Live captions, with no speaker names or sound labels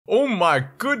Oh my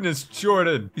goodness,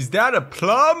 Jordan. Is that a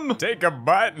plum? Take a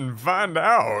bite and find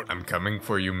out. I'm coming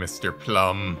for you, Mr.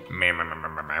 Plum.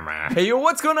 Hey, yo,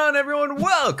 what's going on, everyone?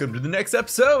 Welcome to the next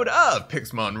episode of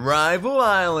Pixelmon Rival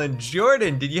Island.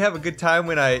 Jordan, did you have a good time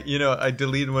when I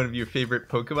deleted one of your favorite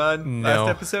Pokemon last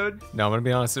episode? No, I'm gonna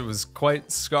be honest, it was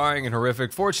quite scarring and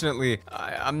horrific. Fortunately,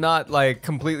 I'm not like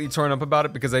completely torn up about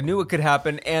it because I knew it could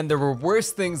happen and there were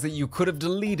worse things that you could have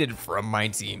deleted from my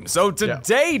team. So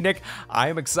today, Nick, I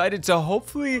am excited to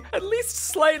hopefully at least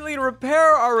slightly repair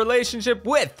our relationship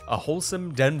with a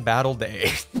wholesome den battle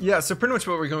day. Yeah, so pretty much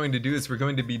what we're going to do is we're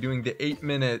going to be doing the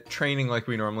 8-minute training like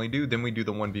we normally do, then we do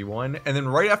the 1v1, and then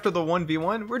right after the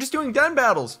 1v1, we're just doing den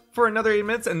battles for another 8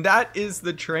 minutes, and that is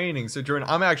the training. So Jordan,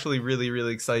 I'm actually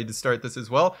really excited to start this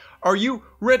as well. Are you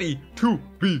ready to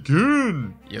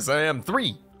begin? Yes, I am.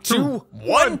 3, 2,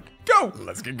 1, go!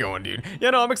 Let's get going, dude.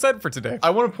 Yeah, no, I'm excited for today. I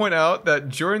want to point out that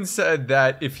Jordan said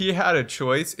that if he had a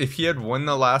choice, if he had won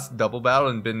the last double battle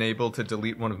and been able to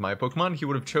delete one of my Pokemon, he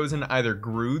would have chosen either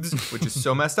Groods, which is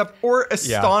so messed up, or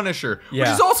Astonisher, which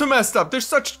is also messed up. There's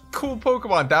such cool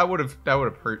Pokemon. That would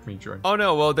have hurt me, Jordan. Oh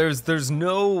no, well there's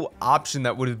no option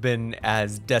that would have been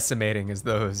as decimating as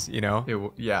those, you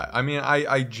know? Yeah, I mean,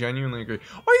 I genuinely agree.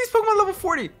 Why are these Pokemon level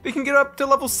 40? They can get up to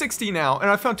level 60 now,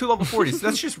 and I found 2 level 40s. So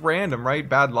that's just random, right?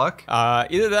 Bad luck.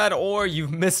 Either that or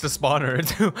you've missed a spawner or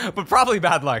two, but probably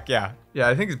bad luck, yeah. Yeah,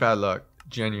 I think it's bad luck,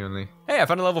 genuinely. Hey, I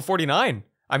found a level 49.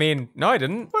 I mean, no, I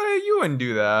didn't. Well, you wouldn't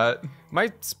do that. My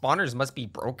spawners must be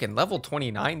broken. Level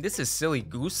 29, this is silly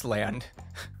goose land.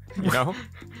 You know?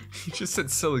 You just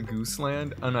said silly goose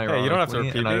land, unironically, hey, you don't have to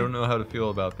repeat and me. I don't know how to feel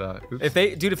about that. Oops.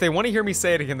 If they want to hear me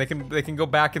say it again, they can go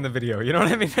back in the video. You know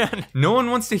what I mean, man? No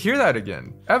one wants to hear that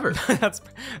again, ever. that's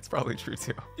probably true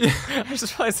too. I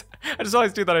just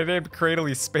realized, dude, that I named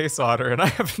Cradley Space Otter, and I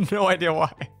have no idea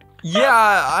why. Yeah,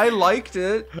 I liked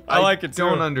it. I like it too.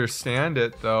 Don't understand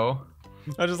it though.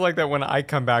 I just like that when I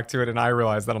come back to it and I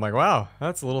realize that I'm like, wow,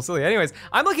 that's a little silly. Anyways,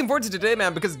 I'm looking forward to today,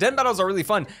 man, because den battles are really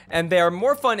fun, and they are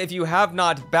more fun if you have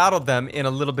not battled them in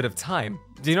a little bit of time.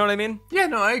 Do you know what I mean? Yeah,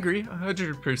 no, I agree.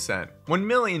 100%.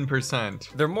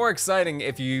 1,000,000%. They're more exciting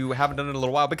if you haven't done it in a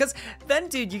little while, because then,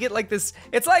 dude, you get like this.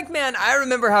 It's like, man, I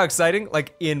remember how exciting,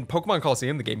 like in Pokemon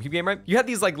Coliseum, the GameCube game, right? You had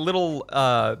these like little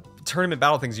tournament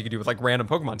battle things you could do with like random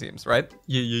Pokemon teams, right?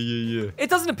 Yeah.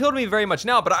 It doesn't appeal to me very much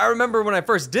now, but I remember when I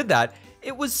first did that,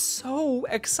 it was so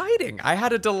exciting. I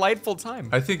had a delightful time.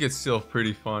 I think it's still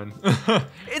pretty fun.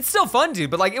 It's still fun, dude,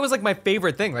 but like it was like my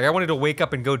favorite thing. Like I wanted to wake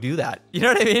up and go do that. You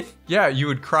know what I mean? Yeah, you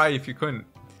would cry if you couldn't.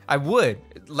 I would.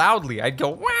 Loudly. I'd go,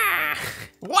 wah!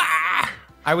 Wah!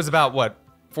 I was about, what,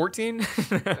 14?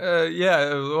 Yeah,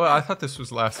 well, I thought this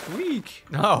was last week.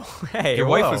 Oh, hey, Your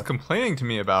wife was complaining to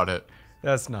me about it.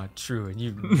 That's not true, and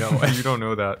you know it. You don't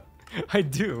know that. I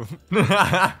do.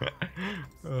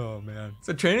 Oh, man.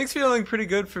 So training's feeling pretty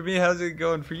good for me. How's it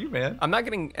going for you, man? I'm not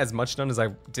getting as much done as I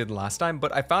did last time,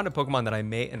 but I found a Pokemon that I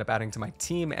may end up adding to my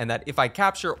team, and that if I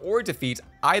capture or defeat,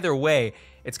 either way,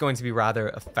 it's going to be rather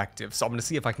effective. So I'm gonna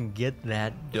see if I can get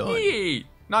that done. Yay!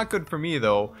 Not good for me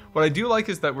though. What I do like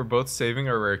is that we're both saving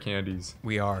our rare candies.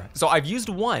 We are. So I've used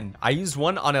one. I used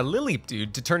one on a Lileep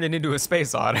dude to turn it into a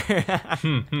Space Otter.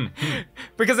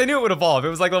 Because I knew it would evolve. It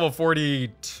was like level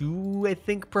 42, I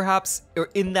think, perhaps, or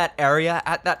in that area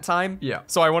at that time. Yeah.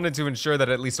 So I wanted to ensure that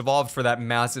it at least evolved for that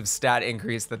massive stat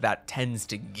increase that tends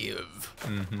to give.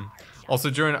 Also,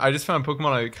 Jordan, I just found a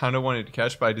Pokemon I kind of wanted to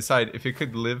catch, but I decided if it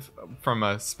could live from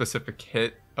a specific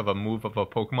hit of a move of a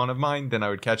Pokemon of mine, then I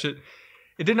would catch it.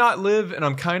 It did not live, and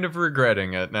I'm kind of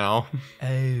regretting it now.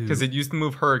 Oh. Because it used to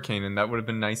move Hurricane, and that would have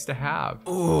been nice to have.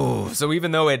 Ooh, so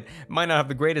even though it might not have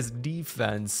the greatest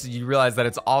defense, you realize that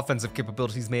its offensive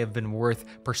capabilities may have been worth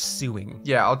pursuing.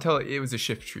 Yeah, I'll tell you, it was a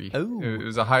shift tree. Oh. It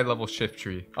was a high-level shift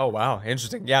tree. Oh, wow,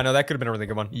 interesting. Yeah, no, that could have been a really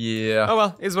good one. Yeah. Oh,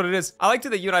 well, is what it is. I liked it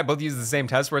that you and I both use the same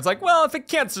test where it's like, well, if it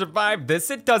can't survive this,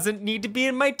 it doesn't need to be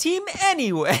in my team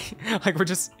anyway. Like, we're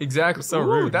just... Exactly. So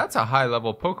Ooh, rude. That's a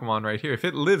high-level Pokemon right here. If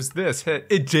it lives this hit,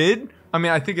 it did. I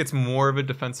mean, I think it's more of a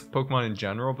defensive Pokemon in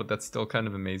general, but that's still kind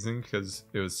of amazing because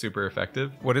it was super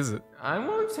effective. What is it? I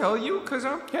won't tell you because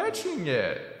I'm catching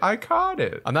it. I caught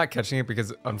it. I'm not catching it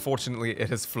because unfortunately it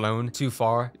has flown too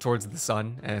far towards the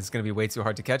sun and it's gonna be way too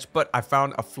hard to catch, but I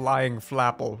found a flying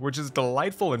Flapple, which is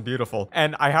delightful and beautiful.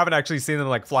 And I haven't actually seen them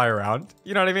like fly around,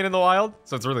 you know what I mean, in the wild?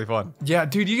 So it's really fun. Yeah,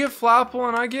 dude, you get Flapple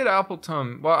and I get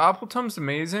Appletum. Well, Appletum's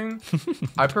amazing.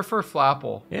 I prefer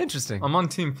Flapple. Interesting. I'm on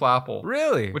Team Flapple.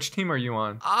 Really? Which team are you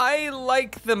on? I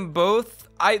like them both.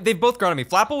 They've both grown on me.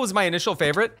 Flapple was my initial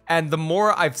favorite, and the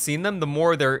more I've seen them, the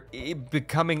more they're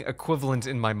becoming equivalent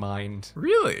in my mind.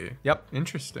 Really? Yep.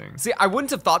 Interesting. See, I wouldn't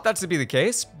have thought that to be the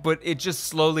case, but it just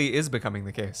slowly is becoming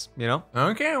the case, you know?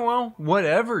 Okay, well,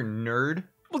 whatever, nerd.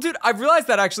 Well, dude, I've realized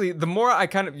that actually the more I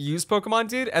kind of use Pokemon,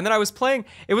 dude, and then I was playing,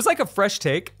 it was like a fresh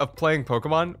take of playing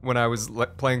Pokemon when I was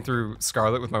playing through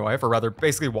Scarlet with my wife, or rather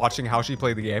basically watching how she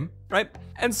played the game, right?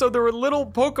 And so there were little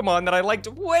Pokemon that I liked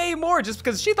way more just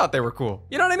because she thought they were cool.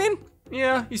 You know what I mean?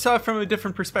 Yeah, you saw it from a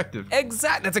different perspective.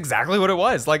 That's exactly what it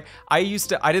was. Like, I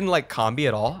didn't like Combi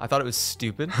at all. I thought it was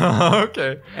stupid.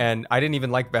 Okay. And I didn't even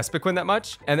like Vespiquen that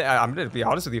much. And I'm gonna be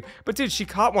honest with you. But dude, she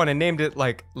caught one and named it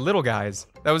like Little Guys.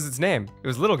 That was its name. It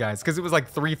was Little Guys because it was like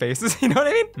 3 faces. You know what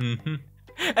I mean? Mm-hmm.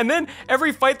 And then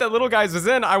every fight that Little Guys was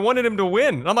in, I wanted him to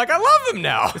win. And I'm like, I love him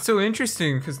now. It's so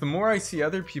interesting because the more I see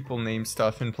other people name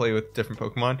stuff and play with different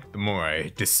Pokemon, the more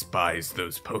I despise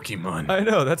those Pokemon. I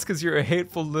know, that's because you're a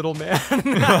hateful little man.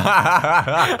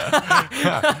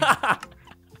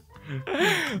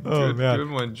 Oh, man.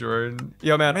 Good one, Jordan.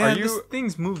 Yo, man, are you... this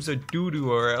thing's moves are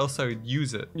doo-doo or else I would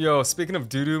use it. Yo, speaking of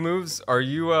doo-doo moves, are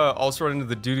you also running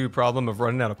into the doo-doo problem of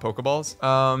running out of Pokeballs?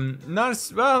 Not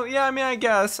as... Well, yeah, I mean, I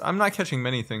guess. I'm not catching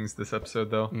many things this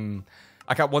episode, though.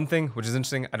 I got one thing, which is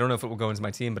interesting. I don't know if it will go into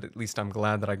my team, but at least I'm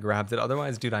glad that I grabbed it.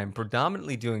 Otherwise, dude, I am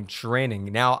predominantly doing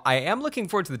training. Now, I am looking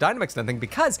forward to the Dynamax Den thing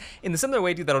because in the similar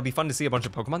way, dude, that'll be fun to see a bunch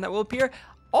of Pokemon that will appear.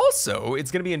 Also,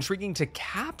 it's going to be intriguing to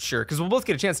capture because we'll both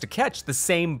get a chance to catch the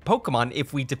same Pokemon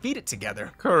if we defeat it together.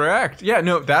 Correct. Yeah,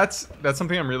 no, that's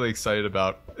something I'm really excited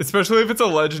about. Especially if it's a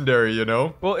legendary, you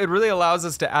know? Well, it really allows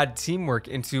us to add teamwork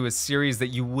into a series that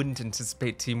you wouldn't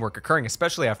anticipate teamwork occurring,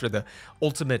 especially after the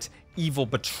ultimate evil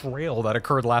betrayal that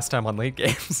occurred last time on late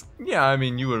games. Yeah, I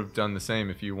mean, you would have done the same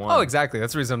if you won. Oh, exactly.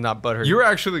 That's the reason I'm not butthurt. You were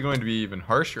actually going to be even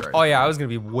harsher. Oh, yeah, I was going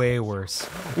to be way worse.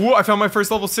 Ooh, I found my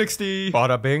first level 60.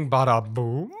 Bada bing, bada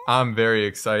boom. I'm very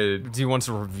excited. Do you want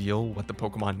to reveal what the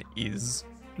Pokemon is?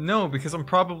 No, because I'm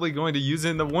probably going to use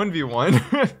it in the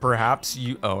 1v1. Perhaps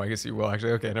you... Oh, I guess you will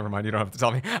actually. Okay, never mind. You don't have to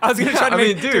tell me. I was going to try to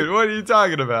make... dude, what are you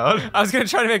talking about? I was going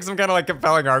to try to make some kind of like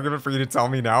compelling argument for you to tell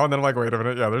me now, and then I'm like, wait a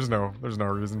minute. Yeah, there's no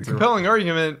reason to. The compelling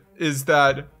argument is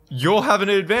that you'll have an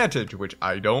advantage, which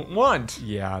I don't want.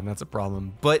 Yeah, and that's a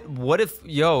problem. But what if...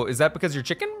 Yo, is that because you're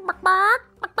chicken?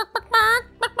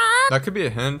 That could be a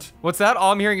hint. What's that?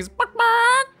 All I'm hearing is...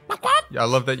 Yeah, I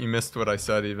love that you missed what I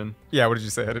said even. Yeah, what did you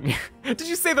say? I didn't hear. Did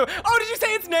you say the... Oh, did you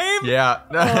say its name? Yeah.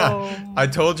 Oh. I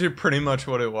told you pretty much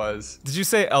what it was. Did you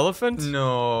say elephant?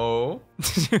 No.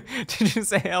 Did you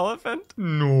say elephant?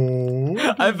 No.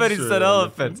 I bet he said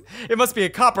elephant. It must be a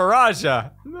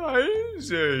Caparaja. I didn't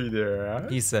say that.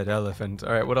 He said elephant.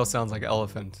 All right, what else sounds like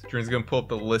elephant? Jordan's gonna pull up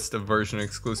the list of version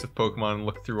exclusive Pokemon and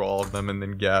look through all of them and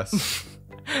then guess.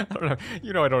 I don't know.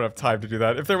 You know I don't have time to do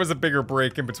that. If there was a bigger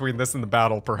break in between this and the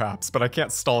battle, perhaps, but I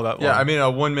can't stall that long. Yeah, I mean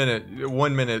a 1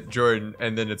 minute Jordan,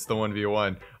 and then it's the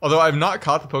 1v1. Although I've not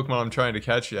caught the Pokemon I'm trying to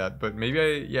catch yet, but maybe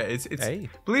it's Hey.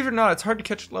 Believe it or not, it's hard to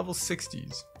catch level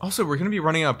 60s. Also, we're gonna be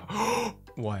running up.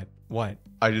 What?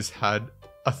 I just had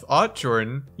a thought,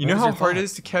 Jordan. You know was how your hard thought? it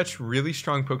is to catch really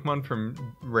strong Pokemon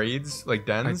from raids, like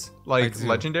dens, like do.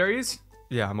 legendaries?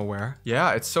 Yeah, I'm aware.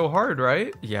 Yeah, it's so hard,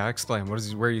 right? Yeah, explain. Where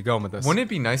are you going with this? Wouldn't it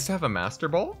be nice to have a Master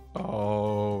Ball?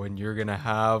 Oh, and you're gonna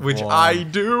have Which one. I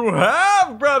do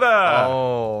have, brother!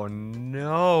 Oh,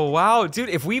 no. Wow, dude,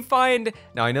 if we find...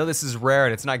 Now, I know this is rare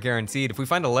and it's not guaranteed. If we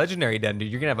find a legendary den,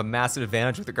 dude, you're gonna have a massive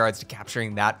advantage with regards to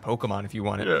capturing that Pokemon if you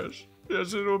want it. Yes.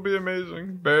 Yes, it will be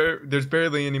amazing. There's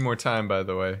barely any more time, by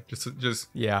the way. Just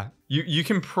Yeah. You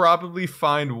can probably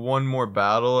find one more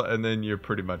battle and then you're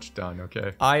pretty much done,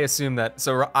 okay? I assume that...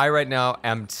 So I right now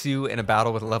am 2 in a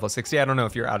battle with a level 60. I don't know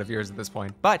if you're out of yours at this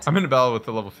point, but... I'm in a battle with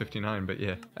the level 59, but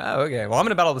yeah. Oh, okay. Well, I'm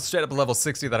in a battle with straight up level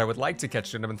 60 that I would like to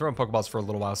catch, and I've been throwing Pokeballs for a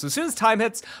little while. So as soon as time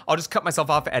hits, I'll just cut myself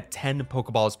off at 10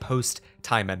 Pokeballs post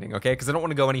time ending, okay? Because I don't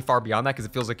want to go any far beyond that because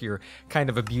it feels like you're kind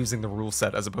of abusing the rule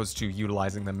set as opposed to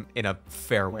utilizing them in a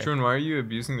fair way. Jordan, why are you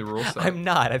abusing the rule set? I'm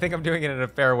not. I think I'm doing it in a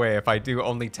fair way if I do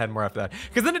only 10 more after that.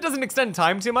 Because then it doesn't extend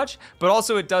time too much, but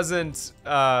also it doesn't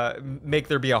make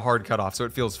there be a hard cutoff, so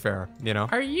it feels fair, you know?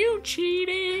 Are you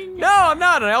cheating? No, I'm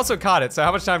not, and I also caught it, so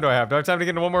how much time do I have? Do I have time to get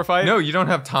into one more fight? No, you don't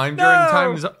have time, Jordan. No!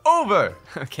 Time is over.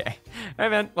 Okay. All right,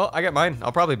 man. Well, I got mine.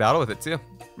 I'll probably battle with it, too.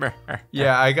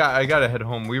 Yeah, I gotta head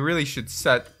home. We really should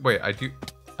set... Wait, I think...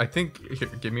 Here,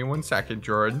 give me 1 second,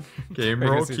 Jordan. Game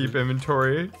roll, keep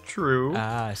inventory. True.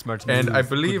 Ah, smart And move. I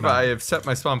believe Good man. I have set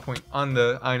my spawn point on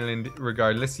the island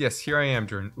regardless. Yes, here I am,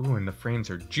 Jordan. Ooh, and the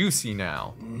frames are juicy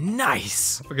now.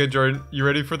 Nice. Okay, Jordan, you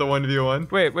ready for the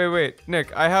 1v1? Wait.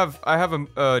 Nick, I have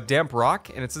a damp rock,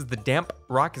 and it says the damp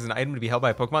rock is an item to be held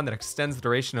by a Pokemon that extends the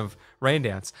duration of Rain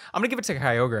Dance. I'm gonna give it to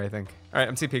Kyogre, I think. All right,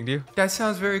 I'm TPing to you. That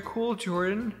sounds very cool,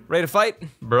 Jordan. Ready to fight?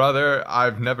 Brother,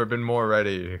 I've never been more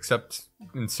ready, except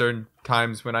in certain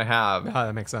times when I have. Ah,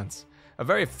 that makes sense. A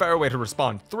very fair way to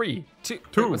respond. 3, 2,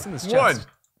 wait, what's in this chest? 1.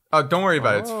 Oh, don't worry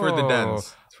about it. It's for the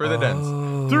dens. It's for the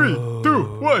dens. 3,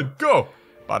 2, 1, go.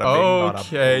 Bada bing, bada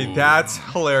Okay, boom. that's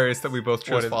hilarious that we both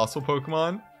chose What is- fossil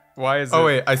Pokemon. Why is Oh it?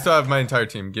 wait, I still have my entire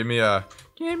team. Give me a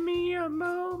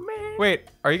moment. Wait,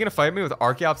 are you gonna fight me with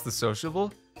Archeops the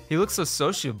sociable? He looks so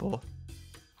sociable.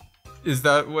 Is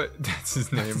that what? That's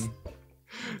his name.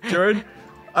 Jordan,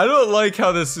 I don't like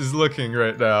how this is looking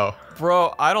right now.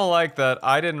 Bro, I don't like that.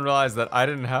 I didn't realize that I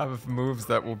didn't have moves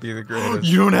that will be the greatest.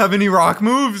 You don't have any rock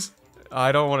moves?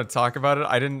 I don't want to talk about it.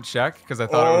 I didn't check because I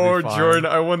thought it would be fine. Jordan,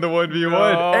 I won the 1v1.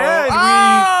 No.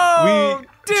 And we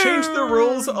dude. changed the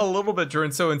rules a little bit,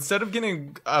 Jordan. So instead of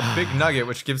getting a big nugget,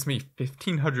 which gives me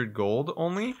 1,500 gold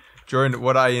only, Jordan,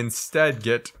 what I instead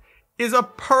get is a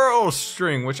pearl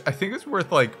string, which I think is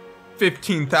worth like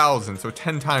 15,000, so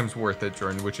 10 times worth it,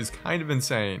 Jordan, which is kind of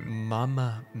insane.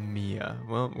 Mamma mia.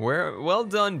 Well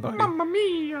done, buddy. Mamma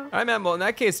mia. All right, man. Well, in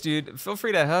that case, dude, feel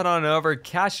free to head on over,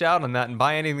 cash out on that, and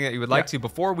buy anything that you would like to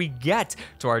before we get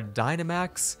to our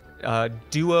Dynamax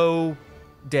duo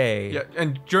day. Yeah,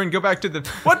 and Jordan, go back to the...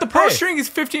 What? The pearl string is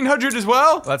 1,500 as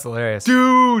well? That's hilarious.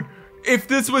 Dude, if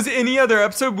this was any other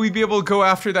episode, we'd be able to go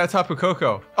after that Tapu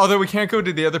Koko. Although we can't go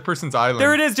to the other person's island.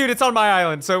 There it is, dude. It's on my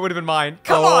island, so it would have been mine.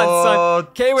 Come on, son.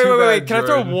 Okay, wait. too bad, Can I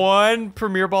throw Jordan. one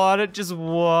Premier Ball at it? Just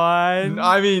one?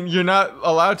 I mean, you're not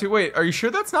allowed to. Wait, are you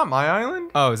sure that's not my island?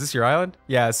 Oh, is this your island?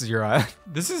 Yeah, this is your island.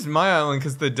 This is my island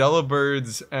because the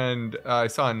Delibirds and I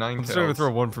saw a I'm Ninetales. still gonna throw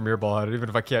one Premier Ball at it, even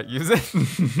if I can't use it.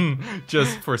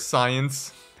 Just for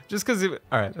science. Just because it...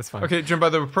 All right, that's fine. Okay, Jim, by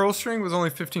the pearl string was only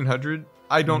 1,500.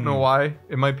 I don't know why.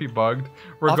 It might be bugged.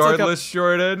 I'll take Regardless,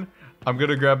 Jordan, I'm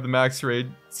gonna grab the max raid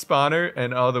spawner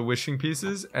and all the wishing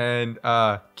pieces. And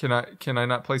can I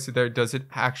not place it there? Does it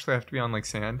actually have to be on like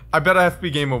sand? I bet I have to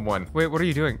be game of 1. Wait, what are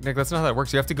you doing? Nick, that's not how that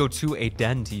works. You have to go to a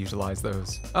den to utilize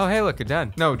those. Oh, hey, look, a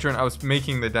den. No, Jordan, I was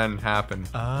making the den happen.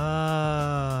 Oh,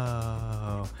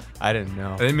 I didn't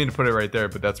know. I didn't mean to put it right there,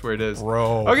 but that's where it is.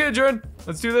 Bro. Okay, Jordan,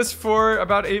 let's do this for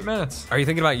about 8 minutes. Are you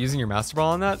thinking about using your Master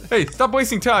Ball on that? Hey, stop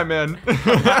wasting time, man.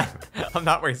 I'm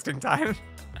not wasting time.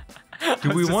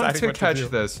 Do we want to catch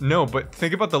this? No, but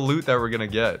think about the loot that we're gonna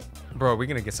get. Bro, we're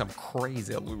gonna get some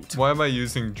crazy loot. Why am I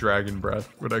using Dragon Breath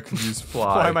when I could use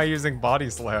Fly? Why am I using Body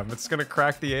Slam? It's gonna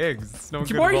crack the eggs. It's no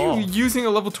good Why at are all. you using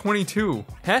a level 22?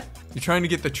 Huh? You're trying to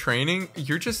get the training?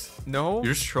 You're just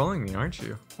trolling me, aren't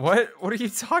you? What are you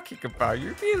talking about?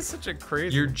 You're being such a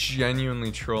crazy... You're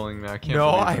genuinely trolling me. I can't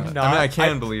No, believe I'm that. not. I mean, I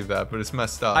can believe that, but it's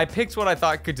messed up. I picked what I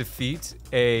thought could defeat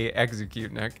a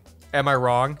Execute, Nick. Am I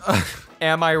wrong?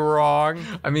 Am I wrong?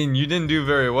 I mean, you didn't do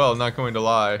very well, not going to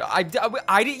lie.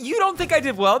 You don't think I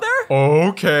did well there?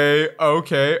 Okay.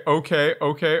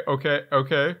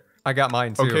 I got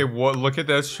mine too. Okay, look at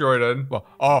this, Jordan. Well,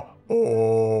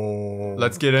 oh.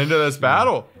 Let's get into this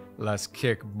battle. Let's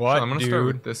kick So butt, I'm gonna dude. start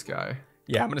with this guy.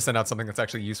 Yeah, I'm gonna send out something that's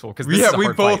actually useful because Yeah,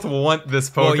 we both want this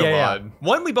Pokemon. Well, yeah.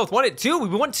 One, we both want it. Two, we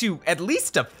want to at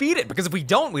least defeat it because if we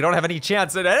don't have any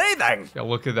chance at anything. Yeah,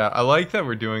 look at that. I like that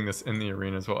we're doing this in the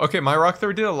arena as well. Okay, my Rock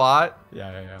Thrower did a lot.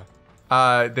 Yeah.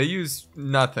 They used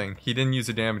nothing. He didn't use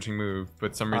a damaging move,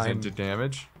 but some reason it did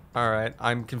damage. All right,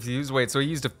 I'm confused. Wait, so he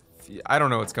used I don't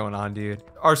know what's going on, dude.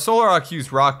 Our Solrock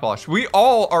used Rock Polish. We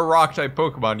all are Rock type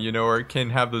Pokemon, you know, or can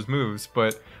have those moves,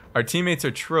 but our teammates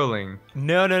are trolling.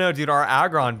 No, dude. Our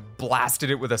Aggron blasted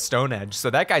it with a Stone Edge, so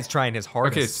that guy's trying his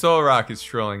hardest. Okay, Solrock is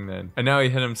trolling then, and now he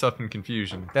hit himself in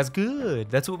confusion. That's good.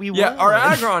 That's what we want. Yeah, our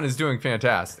Aggron is doing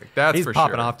fantastic. That's He's for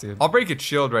popping sure. off, dude. I'll break its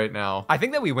shield right now. I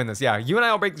think that we win this. Yeah, you and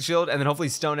I will break the shield, and then hopefully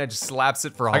Stone Edge slaps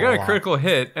it for a I got a lot. critical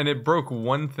hit, and it broke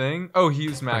one thing. Oh, he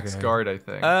used Max Guard, I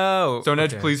think. Oh. Stone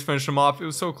Edge, please finish him off. It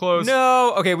was so close.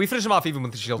 No. Okay, we finish him off even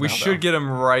with the shield. We now, should though. get him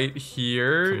right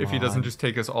here if he doesn't on. just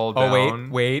take us all down. Oh,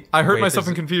 wait. I hurt Wait, myself there's-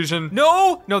 in confusion.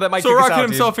 No, that might So kick us Rock out, hit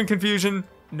dude. himself in confusion.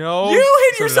 No. You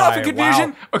hit So yourself did in I.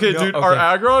 confusion. Wow. Okay, No, dude, okay. our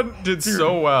Aggron did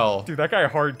so well. Dude, that guy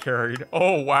hard carried.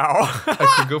 Oh, wow.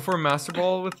 I could go for a Master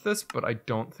Ball with this, but I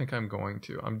don't think I'm going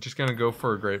to. I'm just gonna go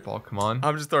for a Great Ball. Come on.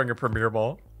 I'm just throwing a Premier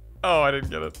Ball. Oh, I didn't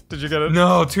get it. Did you get it?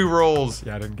 No, 2 rolls.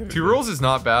 Yeah, I didn't get it. 2 rolls is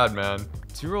not bad, man.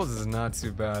 2 rolls is not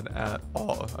too bad at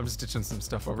all. I'm just ditching some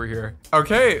stuff over here.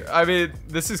 Okay, I mean,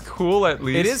 this is cool at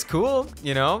least. It is cool,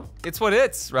 you know? It's what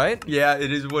it's, right? Yeah,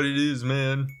 it is what it is,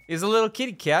 man. Is a little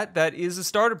kitty cat that is a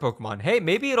starter Pokemon. Hey,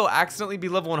 maybe it'll accidentally be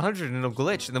level 100 and it'll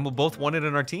glitch, and then we'll both want it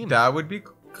in our team. That would be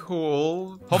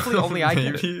cool. Hopefully only I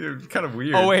get it. Maybe kind of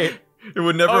weird. Oh, wait. It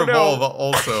would never Oh, no. evolve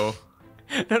also.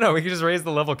 No, we can just raise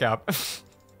the level cap.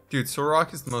 Dude,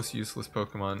 Sorok is the most useless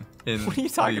Pokemon in What are you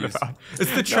talking Leaves. about?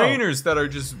 It's the trainers that are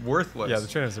just worthless. Yeah, the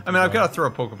trainers are I mean, I've pretty got to throw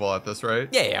a Pokeball at this, right?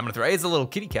 Yeah, I'm gonna throw it. It's a little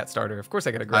kitty cat starter. Of course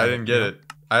I gotta grab I it. didn't get it.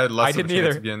 I had less of a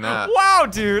chance of getting that. Wow,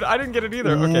 dude, I didn't get it either.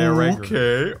 Okay, a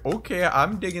Ranker. Okay,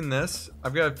 I'm digging this.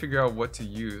 I've got to figure out what to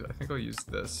use. I think I'll use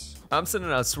this. I'm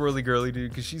sending out Swirly Girly,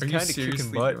 dude, because she's Are you kind of kicking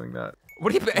seriously butt. doing that?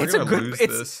 What do you? We're It's a gonna good. lose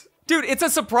It's this. dude. It's a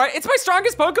surprise. It's my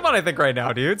strongest Pokemon, I think, right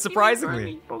now, dude.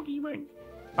 Surprisingly.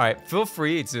 All right, feel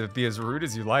free to be as rude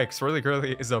as you like. Swirly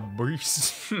Girly is a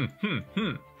beast.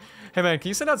 Hey man, can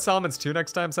you send out Salamence 2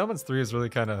 next time? Salamence 3 is really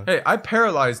kind of. Hey, I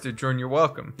paralyzed it, Jordan. You're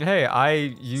welcome. Hey, I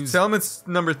use. Salamence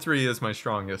number 3 is my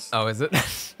strongest. Oh, is it?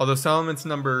 Although Salamence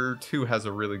number 2 has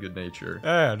a really good nature.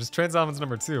 Yeah, just train Salamence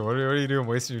number 2. What are you doing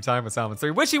wasting your time with Salamence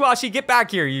 3? Wishy-washy, get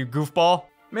back here, you goofball.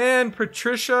 Man,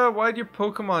 Patricia, why'd your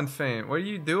Pokemon faint? What are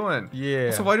you doing?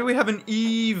 Yeah. So why do we have an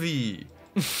Eevee?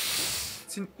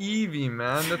 It's an Eevee,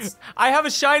 man. That's I have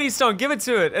a shiny stone. Give it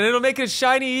to it, and it'll make it a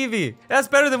shiny Eevee. That's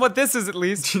better than what this is, at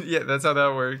least. yeah, that's how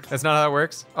that works. That's not how that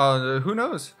works. Who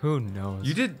knows? Who knows?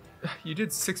 You did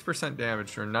 6%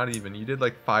 damage, or not even. You did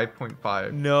like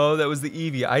 5.5. No, that was the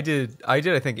Eevee. I did. I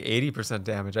think 80%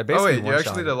 damage. I basically. Oh wait, you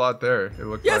actually did a lot there. It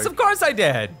looked. Yes, like. of course I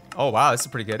did. Oh wow, this is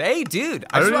pretty good. Hey, dude.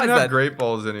 I don't even have that. Great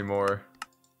Balls anymore.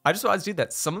 I just realized, dude,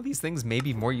 that some of these things may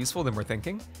be more useful than we're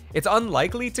thinking. It's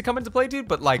unlikely to come into play, dude,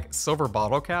 but like silver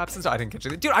bottle caps and stuff, I didn't catch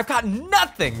it. Dude, I've got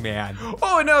nothing, man.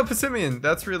 Oh no, Pixelmon.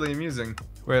 That's really amusing.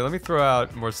 Wait, let me throw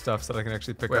out more stuff so that I can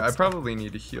actually pick Wait, up. I probably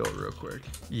need to heal real quick.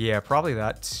 Yeah, probably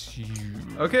that too.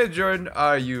 Okay, Jordan,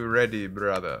 are you ready,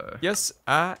 brother? Yes,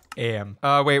 I am.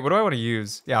 Wait, what do I want to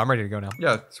use? Yeah, I'm ready to go now.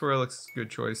 Yeah, Swirlix, good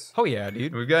choice. Oh yeah,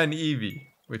 dude. We've got an Eevee,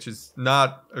 which is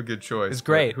not a good choice. It's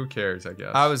great. Who cares, I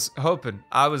guess. I was hoping.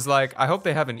 I was like, I hope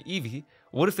they have an Eevee.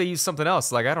 What if they use something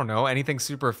else? Like, I don't know, anything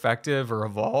super effective or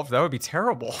evolved? That would be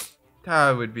terrible.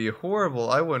 That would be horrible.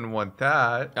 I wouldn't want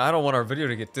that. I don't want our video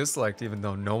to get disliked, even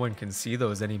though no one can see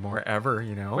those anymore ever,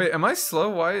 you know? Wait, am I slow?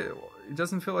 Why? It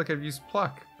doesn't feel like I've used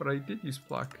Pluck, but I did use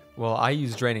Pluck. Well, I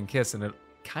used Draining Kiss, and it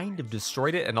kind of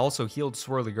destroyed it and also healed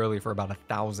Swirly Girly for about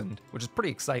 1,000, which is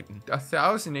pretty exciting.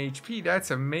 1,000 HP?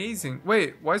 That's amazing.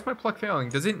 Wait, why is my Pluck failing?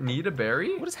 Does it need a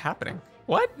berry? What is happening?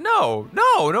 What? No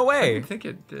I way. didn't think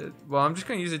it did. Well, I'm just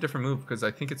going to use a different move because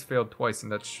I think it's failed twice,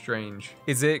 and that's strange.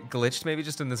 Is it glitched maybe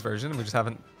just in this version and we just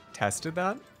haven't tested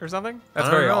that or something? That's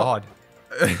I don't very know. odd.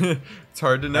 It's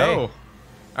hard to know. Hey.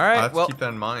 All right, I'll have well, to keep that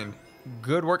in mind.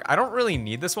 good work. I don't really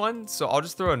need this one, so I'll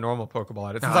just throw a normal Pokeball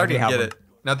at it. Since I I already didn't have get one. it.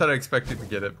 Not that I expected to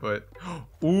get it, but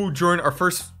ooh, Jordan,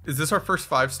 is this our first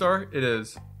 5-star? It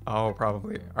is. Oh,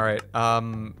 probably. All right. Let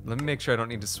me make sure I don't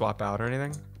need to swap out or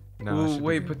anything. No. Ooh,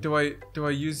 wait, but do I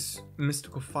use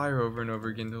Mystical Fire over and over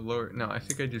again to lower? No, I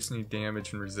think I just need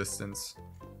damage and resistance.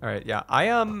 All right. Yeah.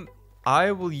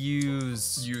 I will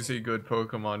use. Use a good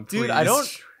Pokemon, please. Dude, I don't.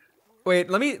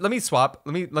 Wait. Let me swap.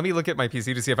 Let me look at my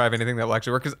PC to see if I have anything that will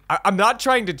actually work. Because I'm not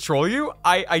trying to troll you.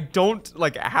 I don't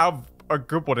like have a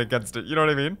good one against it. You know what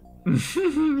I mean?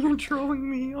 You're trolling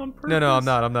me on purpose. No, I'm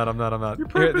not. You're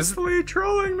purposefully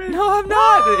trolling me. No, I'm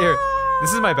not. Here,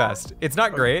 this is my best. It's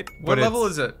not great. What but level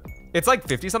is it? It's like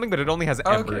 50 something, but it only has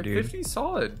Ember, Okay, dude. 50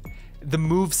 solid. The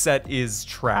move set is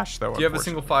trash, though. Do you have a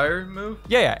single fire move?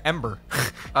 Yeah, Ember.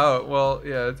 Oh, well,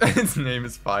 yeah. Its name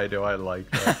is Fido. I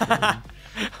like that.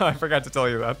 I forgot to tell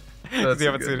you that. That's You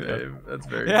a haven't good seen it yet. name. That's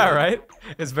very Yeah, good. right?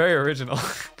 It's very original.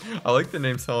 I like the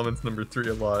name Salamence number 3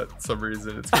 a lot. For some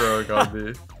reason, it's growing on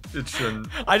me. It shouldn't.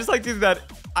 I just like to do that.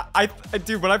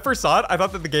 Dude, when I first saw it, I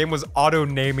thought that the game was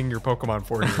auto-naming your Pokemon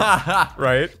for you.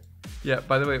 Right? Yeah,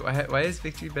 by the way, why is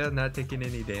Victory Bell not taking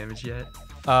any damage yet?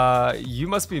 You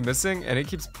must be missing, and it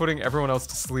keeps putting everyone else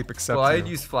to sleep except Well, you. I'd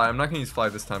use Fly. I'm not going to use Fly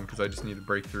this time because I just need to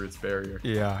break through its barrier.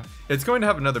 Yeah. It's going to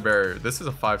have another barrier. This is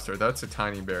a 5-star. That's a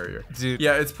tiny barrier. Dude.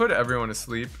 Yeah, it's put everyone to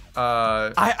sleep.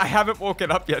 I haven't woken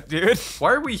up yet, dude.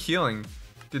 Why are we healing?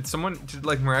 Did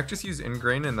like Maractus use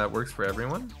Ingrain and that works for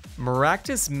everyone?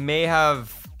 Maractus may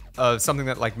have something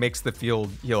that like makes the field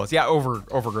heal us. Yeah,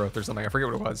 overgrowth or something. I forget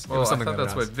what it was. It Well, was I something thought that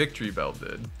that's it what has. Victory Bell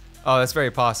did. Oh, that's very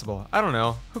possible. I don't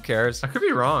know. Who cares? I could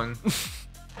be wrong.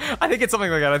 I think it's something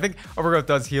like that. I think overgrowth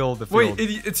does heal the field.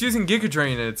 Wait, it's using Giga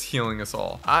Drain and it's healing us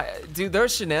all. Dude,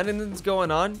 there's shenanigans going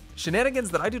on.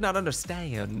 Shenanigans that I do not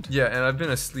understand. Yeah, and I've been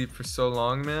asleep for so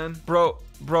long, man. Bro.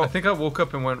 I think I woke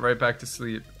up and went right back to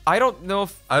sleep. I don't know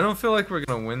if... I don't feel like we're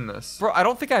gonna win this. Bro, I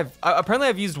don't think apparently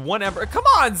I've used one Ember. Come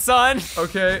on, son.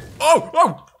 Okay.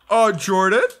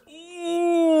 Jordan?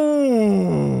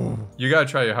 Ooh. You gotta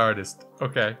try your hardest.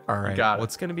 Okay. All right. You got it.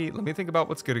 What's gonna be? Let me think about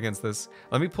what's good against this.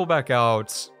 Let me pull back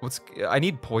out. I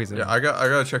need poison. Yeah, I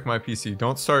gotta check my PC.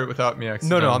 Don't start it without me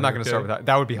accidentally. No, I'm not gonna start with that.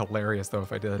 That would be hilarious though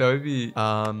if I did. That would be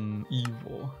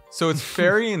evil. So it's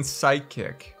fairy and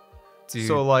psychic. Dude.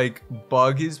 So like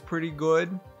bug is pretty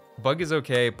good. Bug is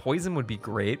okay. Poison would be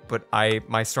great, but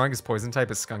my strongest poison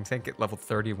type is Skunk Tank at level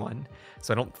 31.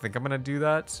 So I don't think I'm gonna do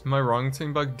that. Am I wrong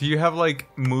saying bug? Do you have like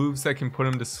moves that can put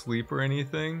him to sleep or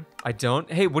anything? I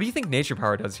don't. Hey, what do you think Nature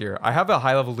Power does here? I have a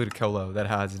high level Ludicolo that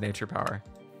has Nature Power.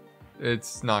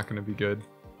 It's not gonna be good.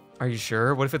 Are you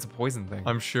sure? What if it's a poison thing?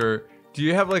 I'm sure. Do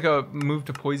you have like a move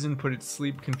to poison, put it to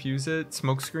sleep, confuse it,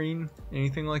 smoke screen,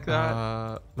 anything like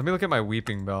that? Let me look at my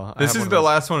Weeping Bell. This is the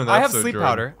last one of that. I have Sleep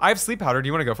Powder. I have Sleep Powder. Do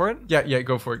you want to go for it? Yeah,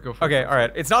 go for it. Go for it. Okay, all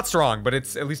right. It's not strong, but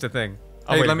it's at least a thing.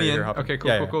 Hey, let me in. Okay,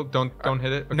 cool. Don't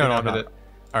hit it. Okay, no, hit it.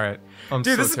 All right. I'm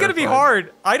Dude, so this is gonna be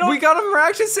terrified. hard. We got a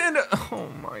Miraculous and oh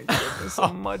my goodness,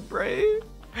 a Mud Brave.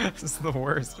 This is the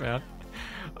worst, man.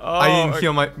 Oh, I didn't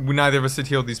heal neither of us had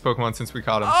healed these Pokemon since we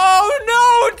caught them.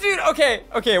 Oh no, dude.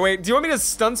 Okay, wait. Do you want me to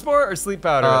Stun Spore or Sleep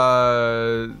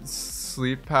Powder?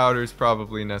 Sleep Powder is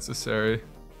probably necessary.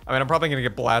 I mean, I'm probably gonna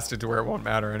get blasted to where it won't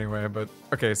matter anyway, but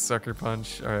okay, Sucker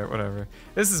Punch. All right, whatever.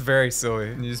 This is very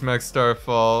silly. Use Max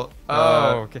Starfall.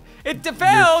 Okay. It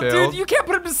failed, dude. You can't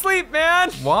put him to sleep, man.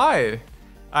 Why?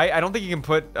 I don't think you can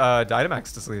put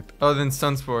Dynamax to sleep. Oh, then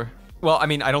Sunspore. Well, I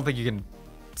mean, I don't think you can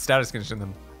status condition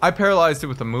them. I paralyzed it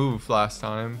with a move last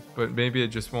time, but maybe it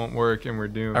just won't work and we're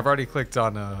doomed. I've already clicked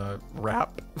on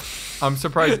Wrap. I'm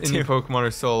surprised any Pokemon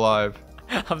are still alive.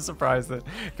 I'm surprised that.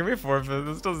 Can we forfeit?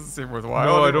 This doesn't seem worthwhile.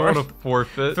 No, I don't want to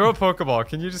forfeit. Throw a Pokeball.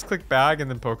 Can you just click bag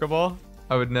and then Pokeball?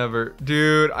 I would never.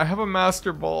 Dude, I have a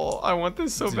Master Ball. I want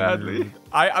this so badly.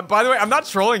 By the way, I'm not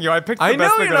trolling you. I picked the I best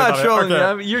know thing you're that not I trolling me.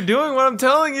 okay. You're doing what I'm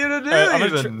telling you to do.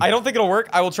 I don't think it'll work.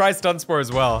 I will try Stun Spore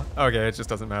as well. Okay, it just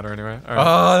doesn't matter anyway. All right.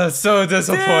 Oh, that's so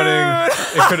disappointing.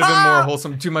 It could have been more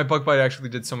wholesome. Dude, my Bug Bite actually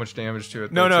did so much damage to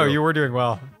it. No, you were doing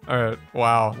well. All right.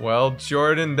 Wow. Well,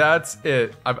 Jordan, that's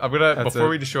it. I'm gonna, before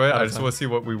we destroy it, I just Time. want to see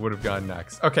what we would have gotten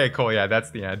next. Okay, cool. Yeah,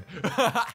 that's the end.